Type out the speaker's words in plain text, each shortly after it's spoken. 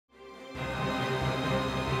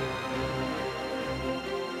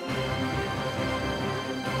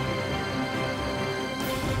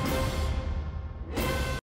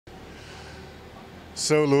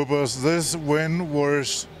So, Lubos, this win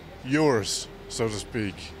was yours, so to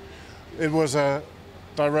speak. It was a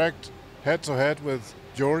direct head-to-head with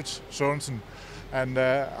George Sorensen. And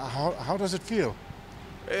how does it feel?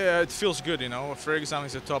 Yeah, it feels good, you know. Ferguson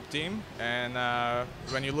is a top team, and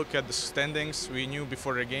when you look at the standings, we knew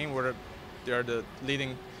before the game they are the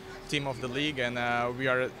leading team of the league, and we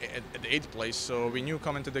are at the 8th place. So we knew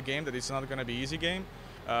coming to the game that it's not going to be an easy game.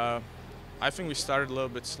 I think we started a little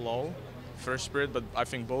bit slow first period, but I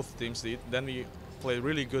think both teams did. Then we played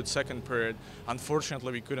really good second period.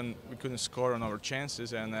 Unfortunately, we couldn't score on our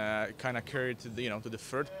chances, and it kind of carried to the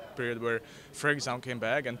third period where Ferguson came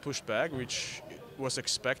back and pushed back, which was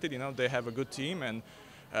expected. You know, they have a good team and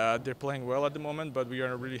they're playing well at the moment, but we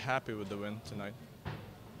are really happy with the win tonight.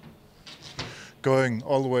 Going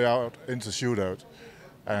all the way out into shootout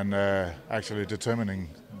and actually determining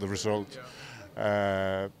the result.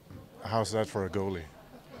 How's that for a goalie?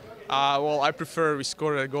 Well, I prefer we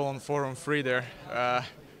scored a goal on 4-on-3 there.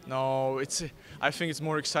 No, I think it's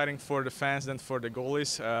more exciting for the fans than for the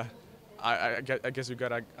goalies. I guess you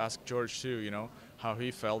gotta ask George too, you know, how he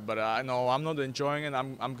felt. But no, I'm not enjoying it.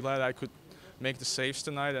 I'm glad I could make the saves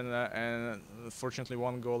tonight, and fortunately,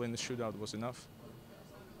 one goal in the shootout was enough.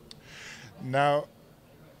 Now,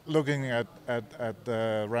 looking at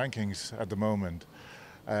the rankings at the moment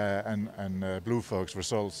and Blue Folks'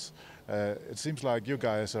 results, it seems like you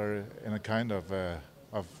guys are in a kind of a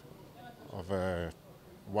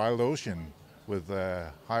wild ocean with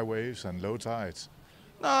high waves and low tides.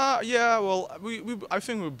 Yeah, well, I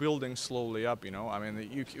think we're building slowly up. You know, I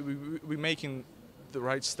mean, we're making the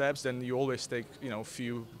right steps. Then you always take a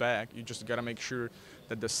few back. You just gotta make sure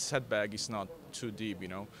that the setback is not too deep. You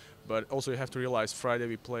know, but also you have to realize Friday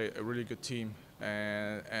we play a really good team,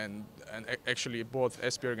 and actually both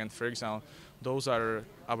Esbjerg and Ferguson, those are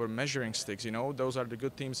our measuring sticks. You know, those are the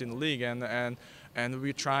good teams in the league, and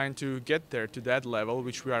we're trying to get there to that level,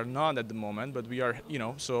 which we are not at the moment, but we are. You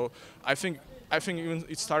know, so I think even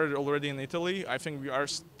it started already in Italy. I think we are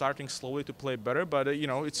starting slowly to play better, but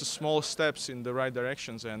it's a small steps in the right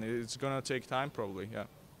directions, and it's gonna take time probably. Yeah.